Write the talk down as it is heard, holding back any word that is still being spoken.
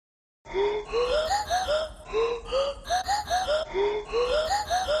Hello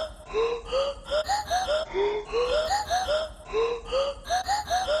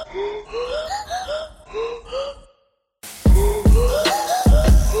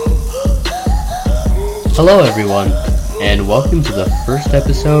everyone, and welcome to the first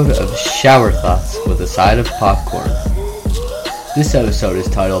episode of Shower Thoughts with a Side of Popcorn. This episode is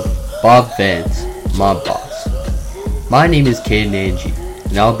titled Bob Vance, Mob Boss. My name is Caden Angie,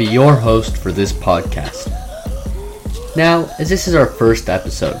 and I'll be your host for this podcast. Now, as this is our first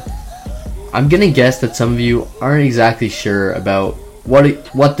episode, I'm gonna guess that some of you aren't exactly sure about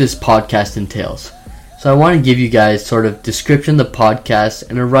what this podcast entails. So I want to give you guys sort of description of the podcast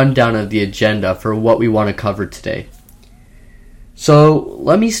and a rundown of the agenda for what we want to cover today. So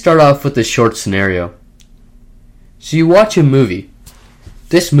let me start off with a short scenario. So you watch a movie.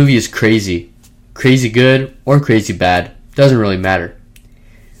 This movie is crazy. Crazy good or crazy bad. Doesn't really matter.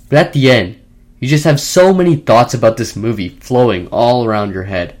 But at the end, you just have so many thoughts about this movie flowing all around your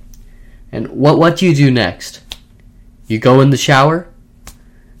head. And what do you do next? You go in the shower?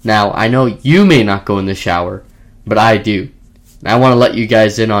 Now, I know you may not go in the shower, but I do. And I want to let you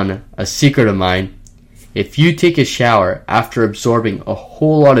guys in on a secret of mine. If you take a shower after absorbing a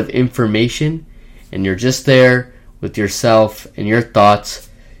whole lot of information, and you're just there with yourself and your thoughts,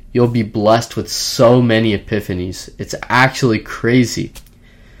 you'll be blessed with so many epiphanies. It's actually crazy.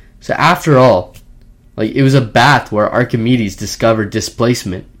 So after all, it was a bath where Archimedes discovered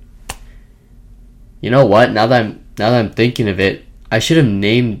displacement. You know what? Now that I'm thinking of it, I should have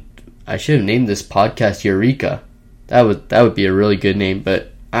named this podcast Eureka. That would be a really good name,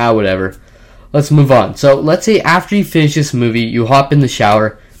 but whatever. Let's move on. So let's say after you finish this movie, you hop in the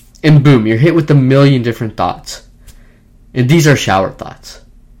shower, and boom, you're hit with a million different thoughts. And these are shower thoughts.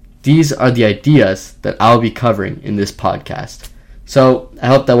 These are the ideas that I'll be covering in this podcast. So I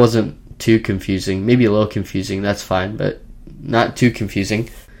hope that wasn't too confusing. Maybe a little confusing, that's fine, but not too confusing.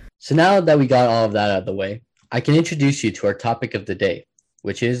 So now that we got all of that out of the way, I can introduce you to our topic of the day,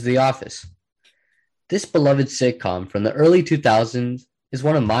 which is The Office. This beloved sitcom from the early 2000s is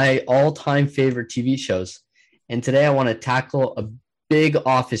one of my all-time favorite TV shows, and today I want to tackle a big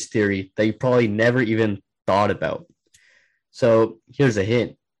Office theory that you probably never even thought about. So here's a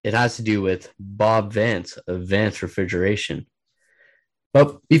hint. It has to do with Bob Vance of Vance Refrigeration.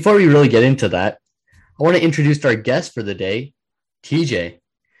 But before we really get into that, I want to introduce our guest for the day, TJ.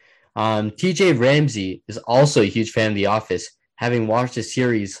 TJ Ramsey is also a huge fan of The Office, having watched the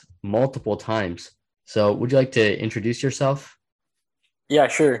series multiple times. So would you like to introduce yourself? Yeah,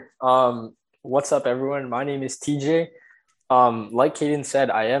 sure. What's up, everyone? My name is TJ. Like Caden said,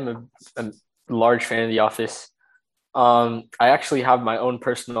 I am a large fan of The Office. I actually have my own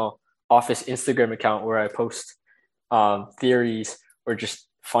personal Office Instagram account where I post theories or just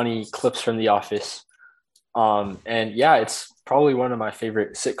funny clips from The Office. And yeah, it's probably one of my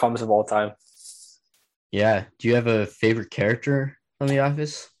favorite sitcoms of all time. Yeah. Do you have a favorite character from The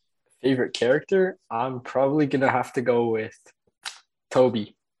Office? Favorite character? I'm probably going to have to go with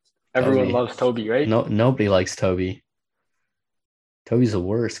Toby. Everyone loves Toby, right? No, nobody likes Toby. Toby's the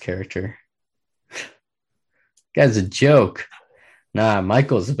worst character. Guy's a joke. Nah,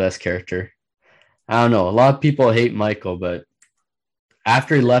 Michael's the best character. I don't know. A lot of people hate Michael, but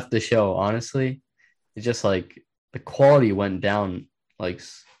after he left the show, honestly, it's just the quality went down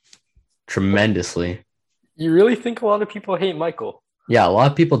tremendously. You really think a lot of people hate Michael? Yeah, a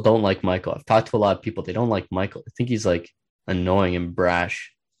lot of people don't like Michael. I've talked to a lot of people. They don't like Michael. I think he's annoying and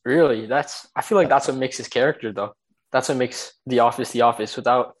brash. Really? I feel like that's what makes his character, though. That's what makes The Office The Office.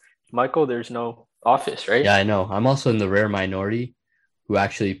 Without Michael, there's no Office, right? Yeah, I know. I'm also in the rare minority who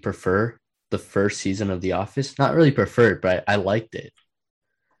actually prefer the first season of The Office. Not really prefer it, but I liked it.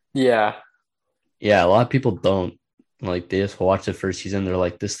 Yeah. Yeah, a lot of people don't. They just watch the first season. They're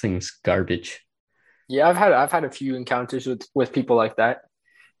like, this thing's garbage. Yeah, I've had a few encounters with people like that.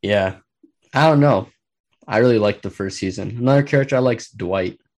 Yeah. I don't know. I really like the first season. Another character I like is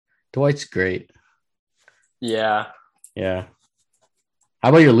Dwight. Dwight's great. Yeah. Yeah. How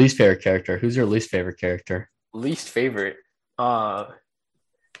about your least favorite character? Who's your least favorite character? Least favorite? Are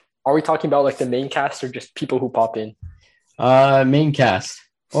we talking about the main cast or just people who pop in? Main cast.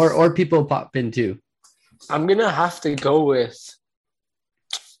 Or people pop in too. I'm gonna have to go with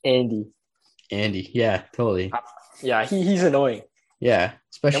Andy. Andy, yeah, totally. Yeah, he's annoying. Yeah,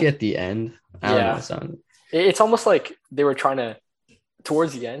 especially at the end. I don't know. It's almost like they were trying to,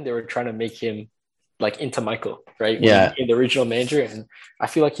 towards the end, they were trying to make him into Michael, right? Yeah. In the original manager, and I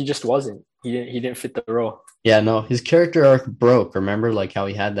feel like he just wasn't. He didn't fit the role. Yeah, no, his character arc broke. Remember, how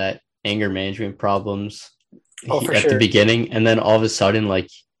he had that anger management problems for at sure. the beginning, and then all of a sudden,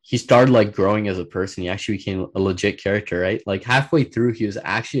 he started like growing as a person. He actually became a legit character, right? Like halfway through, he was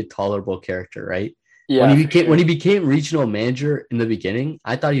actually a tolerable character, right? Yeah, for When sure. he became regional manager in the beginning,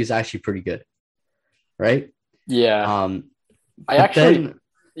 I thought he was actually pretty good, right? Yeah. Um, I but actually, then,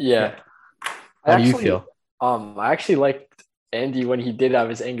 yeah. yeah, I how do you actually, feel? I actually liked Andy when he did have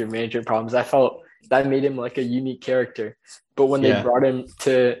his anger management problems. I felt that made him like a unique character. But when they Yeah, brought him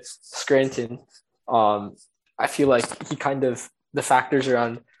to Scranton, um, I feel like he kind of the factors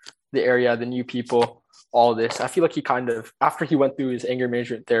around the area, the new people, all this. I feel like he kind of after he went through his anger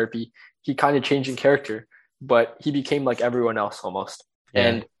management therapy, he kind of changed in character, but he became like everyone else almost.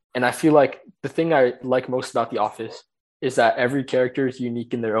 yeah, And I feel like the thing I like most about The Office is that every character is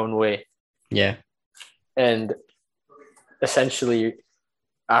unique in their own way. yeah, And essentially,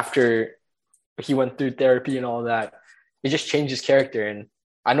 after he went through therapy and all that, it just changed his character. And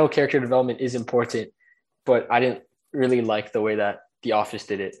I know character development is important, but I didn't really like the way that The Office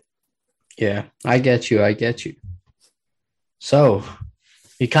did it. yeah. I get you. I get you. So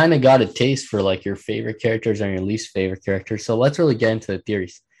you kind of got a taste for like your favorite characters and your least favorite characters. So let's really get into the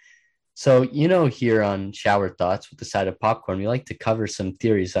theories. So, here on Shower Thoughts with the side of popcorn, we like to cover some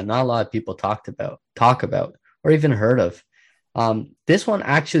theories that not a lot of people talk about, or even heard of. This one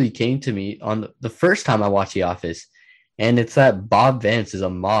actually came to me on the first time I watched The Office, and it's that Bob Vance is a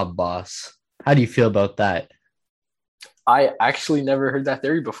mob boss. How do you feel about that? I actually never heard that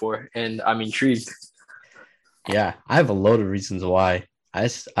theory before, and I'm intrigued. Yeah, I have a load of reasons why. I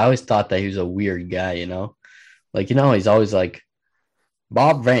always thought that he was a weird guy, Like, he's always like,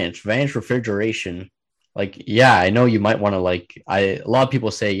 Bob Vance, Vance Refrigeration. Like, yeah, I know you might want to a lot of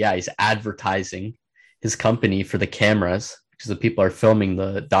people say, yeah, he's advertising his company for the cameras because the people are filming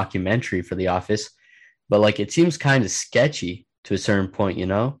the documentary for The Office. But like, it seems kind of sketchy to a certain point.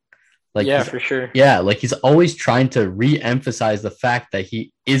 Like Yeah, he's, for sure. yeah, like he's always trying to re-emphasize the fact that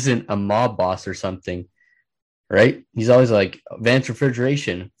he isn't a mob boss or something, right? He's always like Vance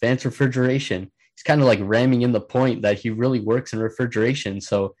Refrigeration, Vance Refrigeration. He's kind of like ramming in the point that he really works in refrigeration.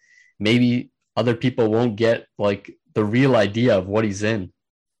 So maybe other people won't get like the real idea of what he's in.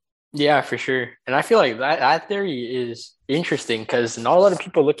 Yeah, for sure. And I feel like that theory is interesting because not a lot of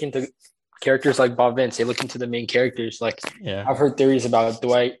people look into characters like Bob Vance. They look into the main characters. Like Yeah. I've heard theories about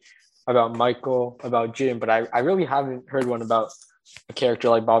Dwight, about Michael, about Jim, but I really haven't heard one about a character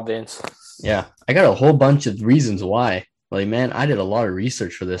like Bob Vance. Yeah. I got a whole bunch of reasons why. Like, man, I did a lot of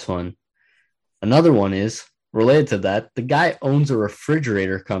research for this one. Another one is related to that. The guy owns a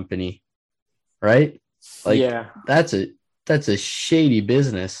refrigerator company, right? Like Yeah. that's a shady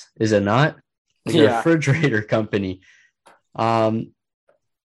business, is it not? Like a Yeah. refrigerator company. Um,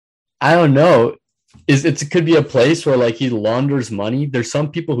 I don't know. It could be a place where like he launders money. There's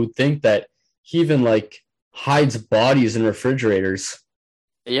some people who think that he even like hides bodies in refrigerators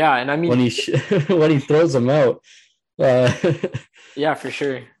Yeah. And I when mean, when he throws them out. Uh, yeah, for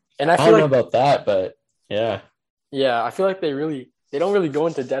sure. And I I feel don't know like, about that, but yeah, yeah, I feel like they don't really go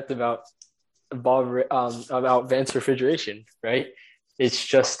into depth about Vance refrigeration, right? It's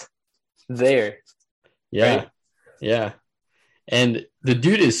just there, yeah, right? yeah. And the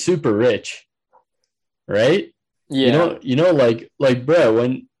dude is super rich, right? Yeah. Like bro,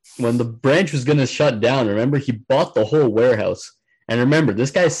 when the branch was gonna shut down, remember he bought the whole warehouse. And remember,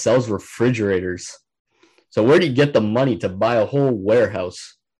 this guy sells refrigerators. So where do you get the money to buy a whole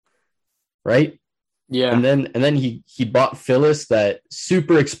warehouse, right? Yeah. And then he bought Phyllis that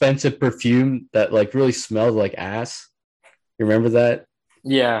super expensive perfume that like really smelled like ass. You remember that?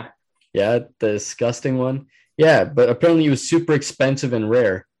 Yeah. Yeah, the disgusting one. Yeah, but apparently it was super expensive and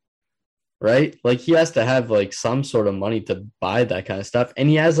rare, right? Like he has to have like some sort of money to buy that kind of stuff. And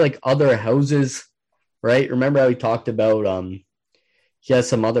he has like other houses, right? Remember how he talked about he has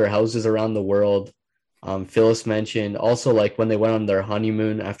some other houses around the world. Phyllis mentioned also like when they went on their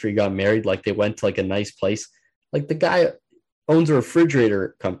honeymoon after he got married, like they went to like a nice place. Like the guy owns a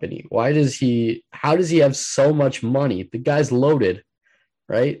refrigerator company. How does he have so much money? The guy's loaded,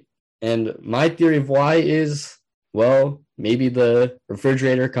 right? And my theory of why is, well, maybe the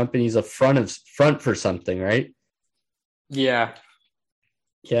refrigerator company is a front for something, right? Yeah.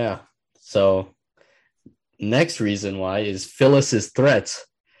 Yeah. So next reason why is Phyllis's threats,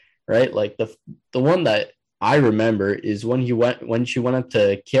 right? Like the one that I remember is when she went up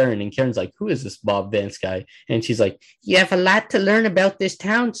to Karen and Karen's like, "Who is this Bob Vance guy?" And she's like, "You have a lot to learn about this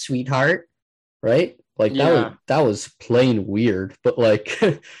town, sweetheart." Right? Like Yeah. that was plain weird, but like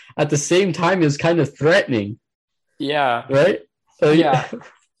at the same time, it was kind of threatening, Yeah. right? Yeah.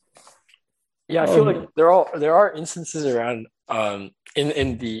 Yeah. I feel like um, there are instances around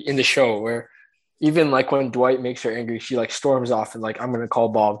in the show where Even like when Dwight makes her angry, she like storms off and like I'm gonna call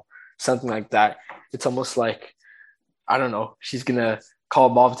Bob, something like that. It's almost like I don't know, she's gonna call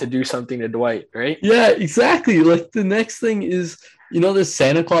Bob to do something to Dwight, right? Yeah, exactly. Like the next thing is, this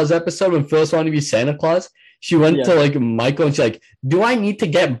Santa Claus episode when Phyllis wanted to be Santa Claus. She went to Yeah, like Michael and she's like, "Do I need to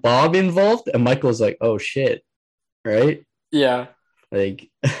get Bob involved?" And Michael's like, "Oh shit," right? yeah. Like,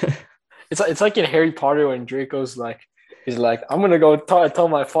 It's like in Harry Potter when Draco's like he's like I'm gonna go tell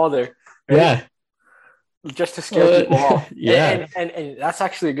my father, right? yeah, Just to scare people off. yeah, And that's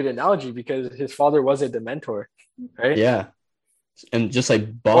actually a good analogy because his father was a Dementor, right? yeah, and just like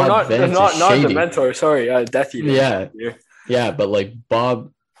Or Bob not Vance is not shady. Dementor, sorry, Death Eater. Yeah, yeah, but like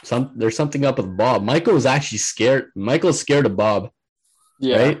Bob, there's something up with Bob. Michael was actually scared. Michael's scared of Bob,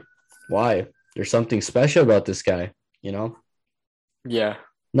 Yeah, right? Why? There's something special about this guy, you know? yeah,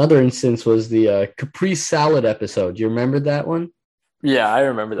 Another instance was the Capri Salad episode. Do you remember that one? yeah. I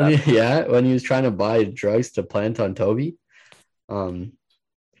remember that. Yeah, when he was trying to buy drugs to plant on Toby. Um,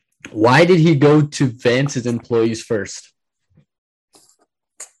 why did he go to Vance's employees first?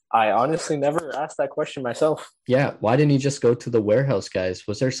 I honestly never asked that question myself. Yeah, why didn't he just go to the warehouse guys?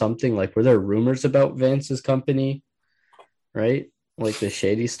 Was there something like, were there rumors about Vance's company, right? Like the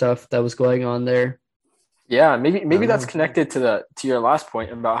shady stuff that was going on there? Yeah, I maybe don't that's know. connected to your last point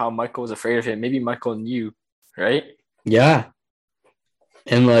about how Michael was afraid of him. Maybe Michael knew, right? Yeah.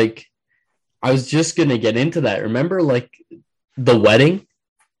 And like, I was just going to get into that. Remember like the wedding,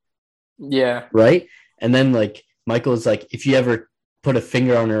 Yeah, right? And then like, Michael's like, if you ever put a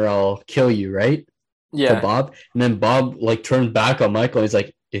finger on her, I'll kill you, right? To yeah, Bob. And then Bob like turned back on Michael. And he's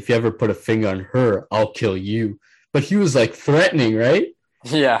like, if you ever put a finger on her, I'll kill you. But he was like threatening, right?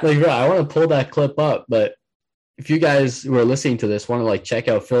 yeah, Like, bro, I want to pull that clip up. But if you guys who are listening to this want to like check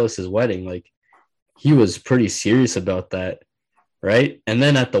out Phyllis's wedding, like he was pretty serious about that, right? And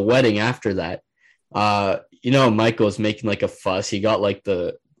then at the wedding after that, Michael was making like a fuss. He got like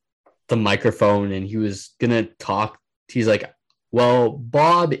the microphone and he was gonna talk. He's like, well,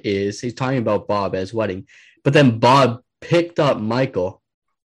 he's talking about Bob at his wedding, but then Bob picked up Michael,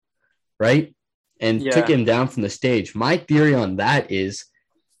 right? And took yeah, him down from the stage. My theory on that is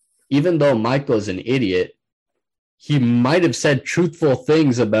even though Michael is an idiot, he might have said truthful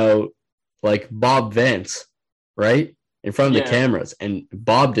things about like Bob Vance, right? In front of the yeah, cameras. And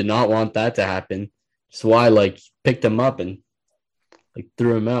Bob did not want that to happen. That's why like picked him up and like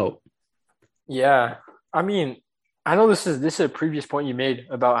threw him out. yeah. I mean, I know this is a previous point you made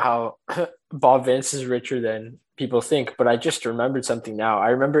about how Bob Vance is richer than people think, but I just remembered something now. I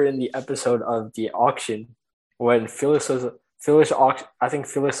remember in the episode of the auction when I think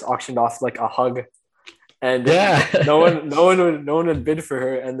Phyllis auctioned off like a hug and Yeah. no one would bid for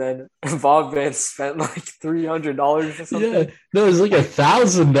her, and then Bob Vance spent like $300 or Yeah. something. No, it was like It,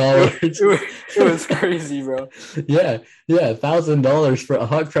 $1,000. was, it was crazy, bro. Yeah. Yeah. $1,000 for a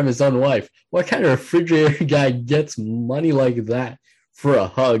hug from his own wife. What kind of refrigerator guy gets money like that for a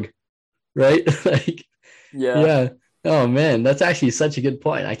hug? Right? Like, Yeah, yeah. Oh man, that's actually such a good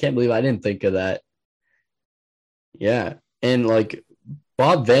point. I can't believe I didn't think of that. Yeah. And like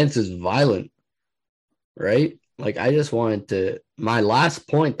Bob Vance is violent, right? Like I just wanted to my last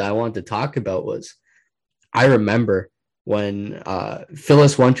point that I wanted to talk about was I remember when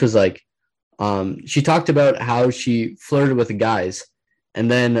Phyllis once was like, she talked about how she flirted with the guys and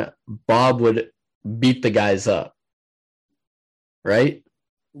then Bob would beat the guys up, right?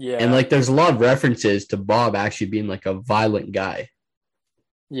 And yeah, like there's a lot of references to Bob actually being like a violent guy.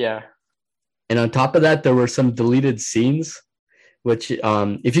 yeah, And on top of that, there were some deleted scenes, which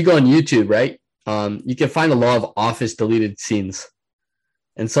if you go on YouTube, right, you can find a lot of Office deleted scenes.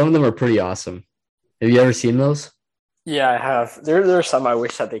 And some of them are pretty awesome. Have you ever seen those? yeah. I have. There are some I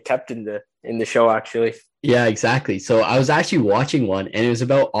wish that they kept in the show actually. Yeah, exactly. So I was actually watching one and it was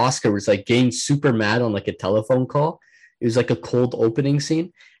about Oscar was like getting super mad on like a telephone call. It was like a cold opening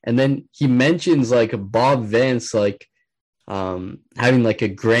scene. And then he mentions like Bob Vance like having like a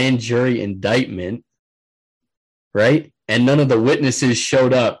grand jury indictment, right? And none of the witnesses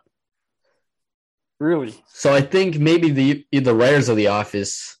showed up. Really? So I think maybe the writers of The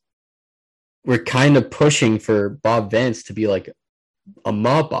Office were kind of pushing for Bob Vance to be like a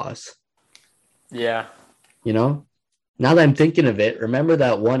mob boss, Yeah, you know? Now that I'm thinking of it, remember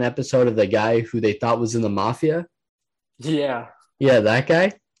that one episode of the guy who they thought was in the mafia? yeah, Yeah, that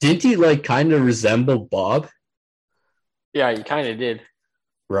guy. Didn't he like kind of resemble Bob, yeah. You kind of did.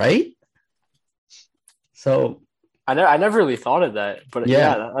 right? So I never really thought of that, but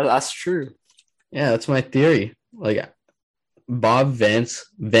yeah, yeah, that's true. yeah, that's my theory. Like Bob Vance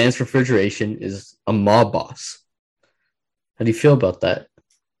Refrigeration is a mob boss. How do you feel about that?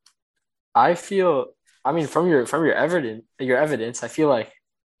 I feel. I mean, from your evidence, I feel like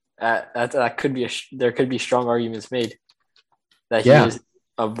that could be there could be strong arguments made that he Yeah, is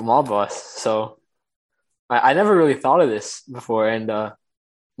a mob boss. So I never really thought of this before, and now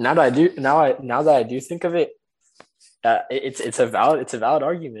that I do think of it, it's a valid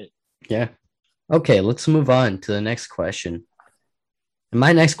argument. yeah. Okay, let's move on to the next question. And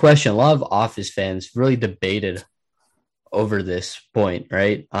my next question, a lot of Office fans really debated over this point,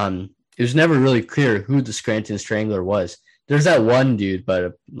 right? It was never really clear who the Scranton Strangler was. There's that one dude,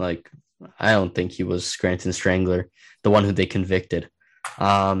 but like I don't think he was Scranton Strangler, the one who they convicted.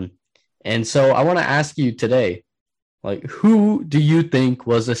 Um, and so I want to ask you today, like, who do you think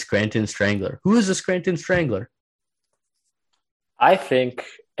was the Scranton Strangler? Who is the Scranton Strangler? I think,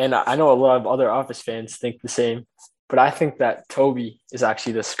 and I know a lot of other Office fans think the same, but I think that Toby is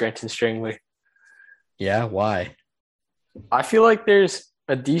actually the Scranton Strangler. Yeah, why? I feel like there's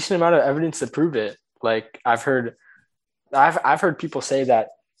a decent amount of evidence to prove it. Like I've heard people say that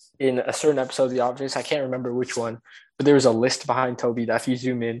in a certain episode of The Office, I can't remember which one, but there was a list behind Toby that if you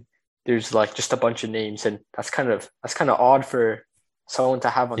zoom in, there's like just a bunch of names, and that's kind of odd for someone to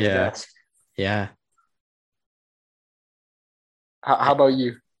have on his Yeah, desk. yeah. How about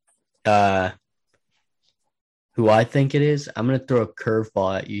you? Uh, who I think it is? I'm gonna throw a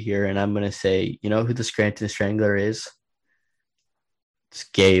curveball at you here, and I'm gonna say, you know who the Scranton Strangler is? It's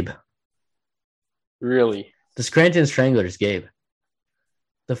Gabe. Really? The Scranton Strangler is Gabe.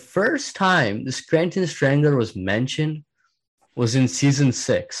 The first time the Scranton Strangler was mentioned was in season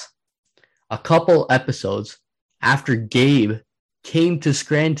 6, a couple episodes after Gabe came to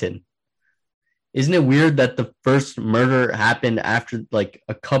Scranton. Isn't it weird that the first murder happened after like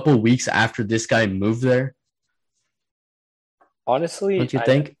a couple weeks after this guy moved there? Honestly, Don't you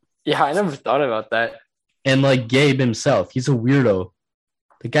think? yeah, I never thought about that. And like Gabe himself, he's a weirdo.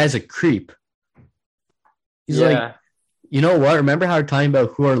 The guy's a creep. He's like, Yeah, you know what? Remember how we we're talking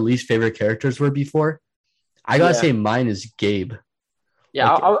about who our least favorite characters were before? I gotta yeah, say mine is Gabe.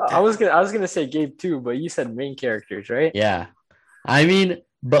 yeah. Like, I was gonna say Gabe too, but you said main characters, right? yeah. I mean,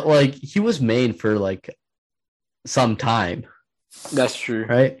 but like he was main for like some time, That's true.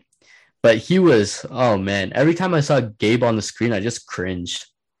 right? But he was, oh man, every time I saw Gabe on the screen, I just cringed.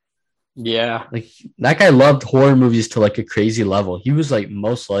 Yeah, Like that guy loved horror movies to like a crazy level. He was like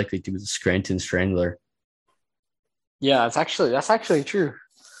most likely to be the Scranton Strangler. yeah. That's actually true.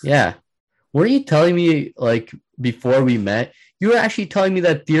 Yeah. Were you telling me like before we met? You were actually telling me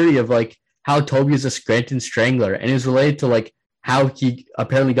that theory of like how Toby is a Scranton Strangler, and it was related to like how he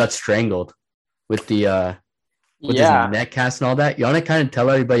apparently got strangled with the with his Yeah, neck cast and all that. You want to kind of tell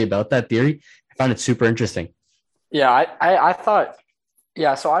everybody about that theory? I found it super interesting. yeah. I thought,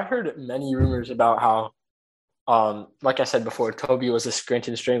 yeah. So I heard many rumors about how, like I said before, Toby was a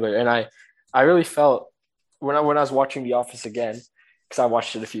Scranton Strangler, and I really felt when I was watching The Office again, because I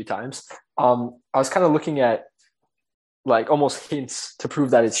watched it a few times. I was kind of looking at like almost hints to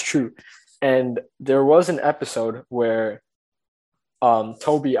prove that it's true, and there was an episode where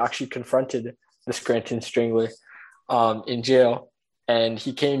Toby actually confronted the Scranton Strangler in jail, and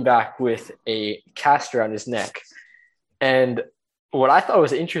he came back with a cast around his neck. And what I thought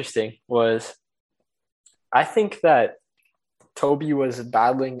was interesting was I think that Toby was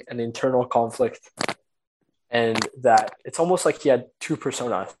battling an internal conflict, and that it's almost like he had two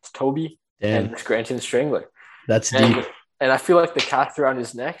personas, Toby and Damn, the Scranton Strangler. that's deep. And I feel like the cast around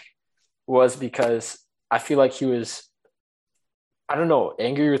his neck was because I feel like he was, I don't know,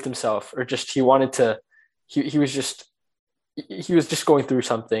 angry with himself, or just he wanted to he was just going through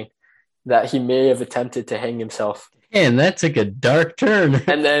something that he may have attempted to hang himself. Man, that took a dark turn.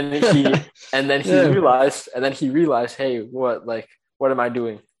 And then he and then he Yeah. realized and then he realized, hey, what am I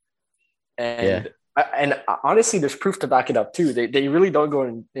doing? Yeah. And honestly, there's proof to back it up too. They really don't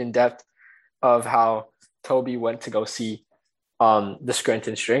go in depth of how Toby went to go see the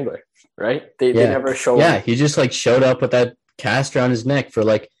Scranton Strangler, right? They Yeah. never show. Yeah. He just like showed up with that cast around his neck for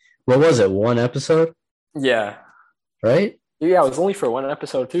like, what was it? One episode, Yeah. right? Yeah, it was only for one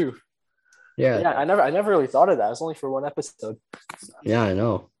episode too. Yeah. Yeah, I never really thought of that. It was only for one episode. Yeah, I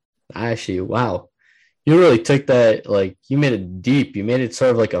know. Actually, wow. You really took that, like, you made it deep. You made it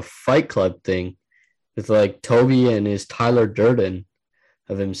sort of like a Fight Club thing with like Toby and his Tyler Durden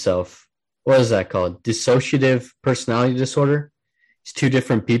of himself. What is that called? Dissociative personality disorder. It's two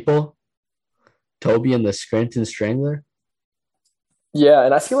different people. Toby and the Scranton Strangler. Yeah,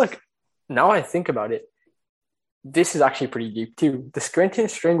 and I feel like now I think about it, this is actually pretty deep too. The Scranton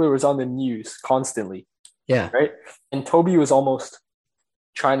Strangler was on the news constantly, Yeah. right? And Toby was almost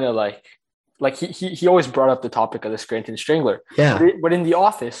trying to like Like he always brought up the topic of the Scranton Strangler. Yeah. But in The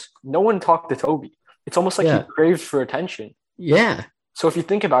Office, no one talked to Toby. It's almost like he Yeah. craved for attention. Yeah. So if you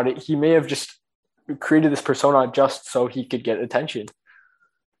think about it, he may have just created this persona just so he could get attention.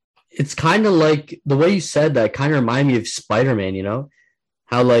 It's kind of like the way you said that kind of remind me of Spider-Man, you know?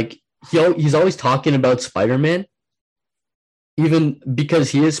 How like he's always talking about Spider-Man, even because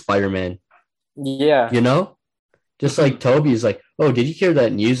he is Spider-Man, Yeah. you know? Just like Toby is like, oh, did you hear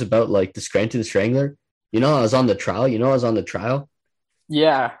that news about like the Scranton Strangler? You know, I was on the trial.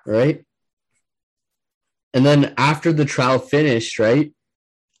 Yeah. Right? And then after the trial finished, right?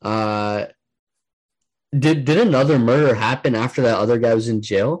 Did another murder happen after that other guy was in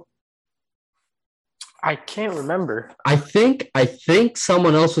jail? I can't remember. I think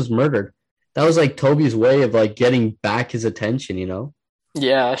someone else was murdered. That was like Toby's way of like getting back his attention, you know?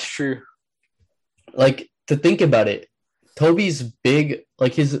 Yeah, that's true. Like to think about it, Toby's big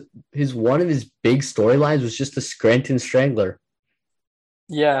like his one of his big storylines was just the Scranton Strangler.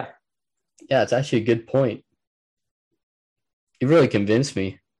 Yeah. Yeah, it's actually a good point. You really convinced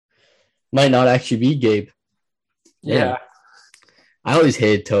me. Might not actually be Gabe. Yeah. I always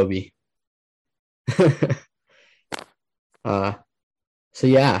hated Toby. So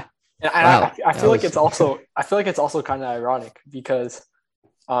yeah. And Wow. I feel like it's also kind of ironic because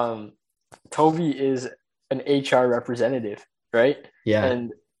Toby is an HR representative, right? Yeah.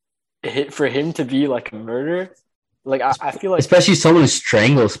 And for him to be like a murderer, like I feel like especially someone who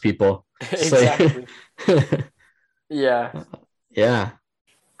strangles people. exactly. Yeah. Yeah.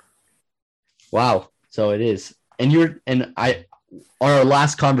 Wow. So it is. And our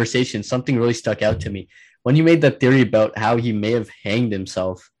last conversation, something really stuck out to me. When you made that theory about how he may have hanged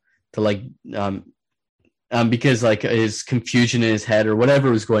himself to like because like his confusion in his head or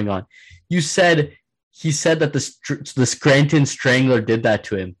whatever was going on. He said that the Scranton Strangler did that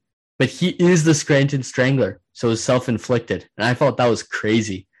to him. But he is the Scranton Strangler. So it was self-inflicted. And I thought that was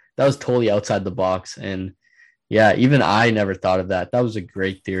crazy. That was totally outside the box. And yeah, even I never thought of that. That was a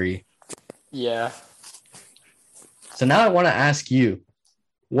great theory. Yeah. So now I want to ask you,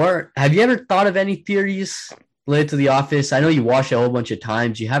 have you ever thought of any theories related to The Office? I know you watch it a whole bunch of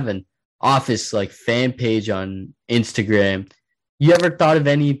times. You have an Office like fan page on Instagram. You ever thought of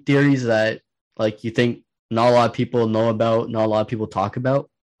any theories that like you think not a lot of people know about, not a lot of people talk about?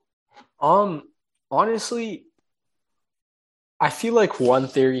 Honestly, I feel like one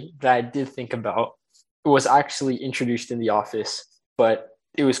theory that I did think about was actually introduced in The Office, but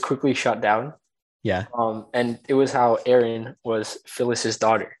it was quickly shut down. Yeah. And it was how Erin was Phyllis's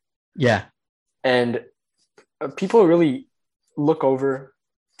daughter. Yeah. And people really look over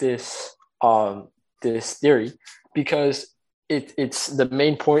this this theory because it's the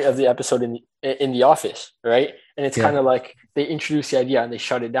main point of the episode in The Office, right? And it's kind of like they introduce the idea and they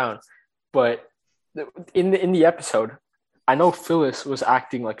shut it down. But in the episode, I know Phyllis was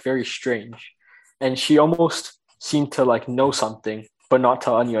acting like very strange, and she almost seemed to like know something, but not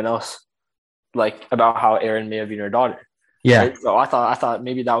tell anyone else, like about how Erin may have been her daughter. Yeah. Right? So I thought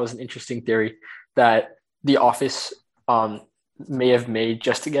maybe that was an interesting theory that The Office may have made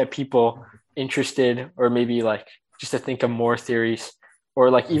just to get people interested, or maybe like just to think of more theories, or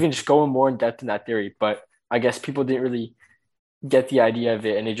like even just going more in depth in that theory. But I guess people didn't really get the idea of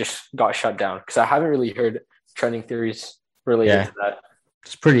it, and it just got shut down because I haven't really heard trending theories related to that.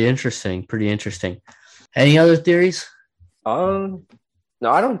 It's pretty interesting. Any other theories? No,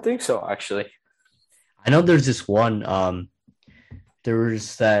 I don't think so, actually. I know there's this one. There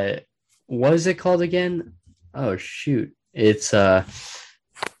was that. What is it called again? Oh shoot! It's one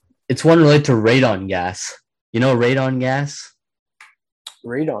related to radon gas. You know radon gas?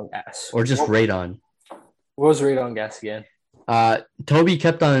 Radon gas, or just radon? What was radon gas again? Toby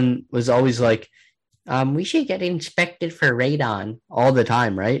was always like, we should get inspected for radon all the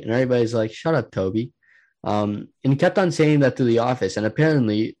time, right? And everybody's like, shut up, Toby. And he kept on saying that to The Office, and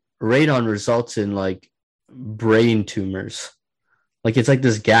apparently radon results in like brain tumors. Like it's like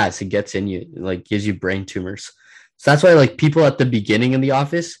this gas, it gets in you, like gives you brain tumors. So that's why like people at the beginning of The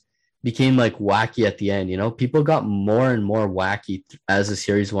Office became like wacky at the end, you know? People got more and more wacky as the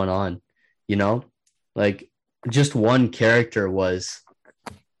series went on, you know? Like just one character was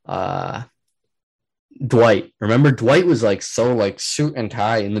Dwight. Remember, Dwight was like so like suit and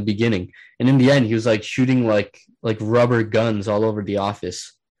tie in the beginning, and in the end he was like shooting like rubber guns all over the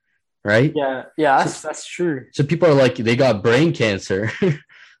office, right? Yeah, that's true. So people are like, they got brain cancer.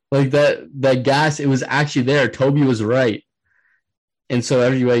 Like that gas, it was actually there. Toby was right. And so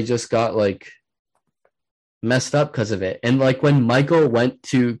everybody just got like messed up because of it. And like when Michael went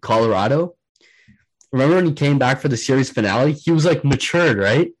to Colorado, remember when he came back for the series finale, he was like matured,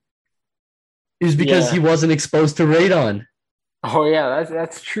 right? It was because he wasn't exposed to radon. Oh yeah,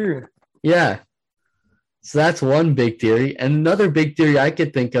 that's true. Yeah. So that's one big theory. And another big theory I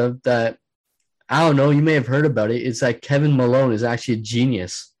could think of that, I don't know, you may have heard about it, is that Kevin Malone is actually a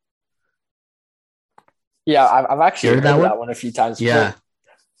genius. Yeah, I've actually heard that one a few times. Yeah.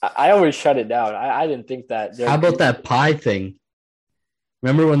 I always shut it down. I didn't think that. How about that pie thing?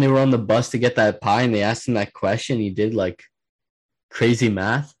 Remember when they were on the bus to get that pie and they asked him that question? He did like crazy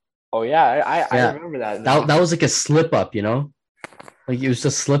math. Oh yeah, I remember that. That was like a slip up, you know? Like it was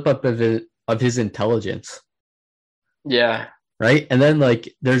a slip up of his intelligence. Yeah. Right? And then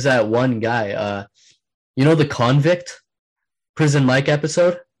like there's that one guy, you know the Convict Prison Mike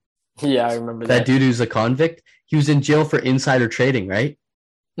episode? Yeah, I remember that dude who's a convict. He was in jail for insider trading, right?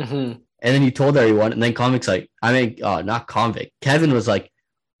 Mm-hmm. And then he told everyone, and then Convict's like, not Convict. Kevin was like,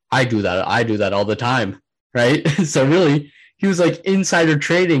 I do that all the time, right? So really, he was like insider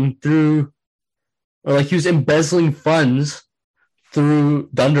trading through, or like he was embezzling funds through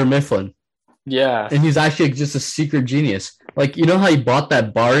Dunder Mifflin. Yeah. And he's actually just a secret genius. Like, you know how he bought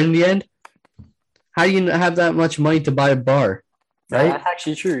that bar in the end? How do you have that much money to buy a bar? Right? That's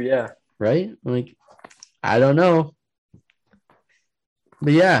actually true, yeah. Right? Like, I don't know.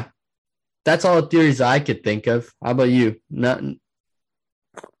 But yeah, that's all the theories I could think of. How about you? Nothing.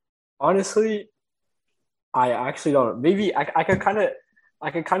 Honestly, I actually don't know. Maybe I could kind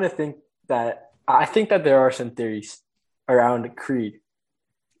of think that I think that there are some theories around Creed.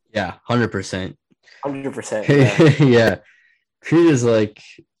 Yeah, 100%. 100%. Yeah. Yeah. Creed is like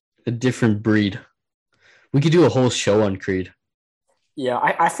a different breed. We could do a whole show on Creed. Yeah,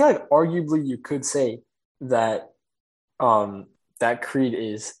 I feel like arguably you could say that that Creed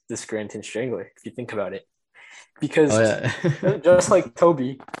is the Scranton Strangler, if you think about it. Because just like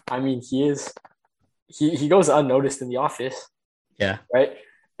Toby, I mean, he goes unnoticed in the office. Yeah. Right?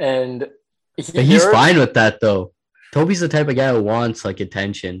 And he's fine with that, though. Toby's the type of guy who wants, like,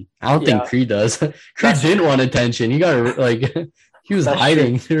 attention. I don't think Creed does. Creed didn't want attention. He got, like, he was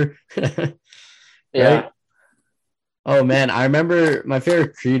hiding. Yeah. Right? Oh, man. I remember my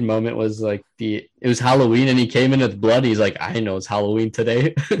favorite Creed moment was, like, it was Halloween, and he came in with blood. He's like, I know it's Halloween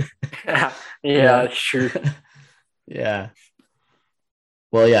today. Yeah, that's true. Yeah.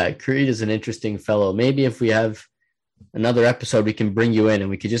 Well, yeah, Creed is an interesting fellow. Maybe if we have another episode, we can bring you in and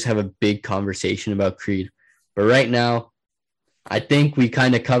we could just have a big conversation about Creed. But right now, I think we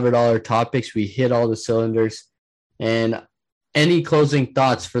kind of covered all our topics. We hit all the cylinders. And any closing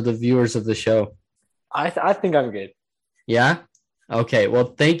thoughts for the viewers of the show? I think I'm good. Yeah? Okay.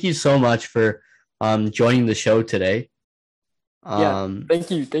 Well, thank you so much for joining the show today.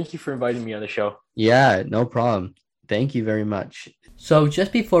 Thank you. Thank you for inviting me on the show. Yeah, no problem. Thank you very much. So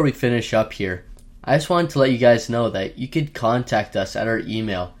just before we finish up here, I just wanted to let you guys know that you could contact us at our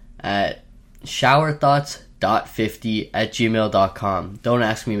email at showerthoughts.50@gmail.com. Don't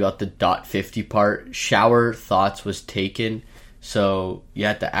ask me about the .50 part. Shower thoughts was taken, so you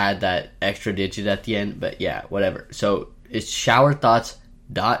have to add that extra digit at the end. But yeah, whatever. So it's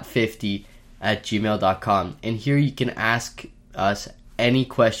showerthoughts.50@gmail.com. And here you can ask us any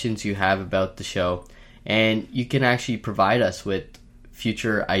questions you have about the show. And you can actually provide us with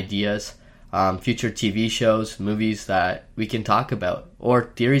future ideas, future TV shows, movies that we can talk about,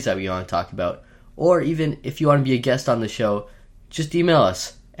 or theories that we want to talk about. Or even if you want to be a guest on the show, just email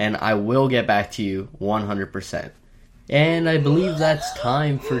us and I will get back to you 100%. And I believe that's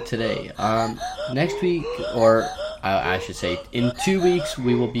time for today. Next week, or I should say in 2 weeks,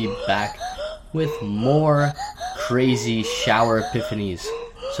 we will be back with more crazy shower epiphanies.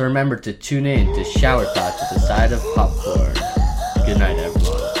 So remember to tune in to Shower Thoughts with a side of popcorn. Good night,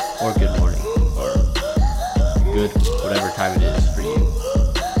 everyone. Or good morning. Or good whatever time it is.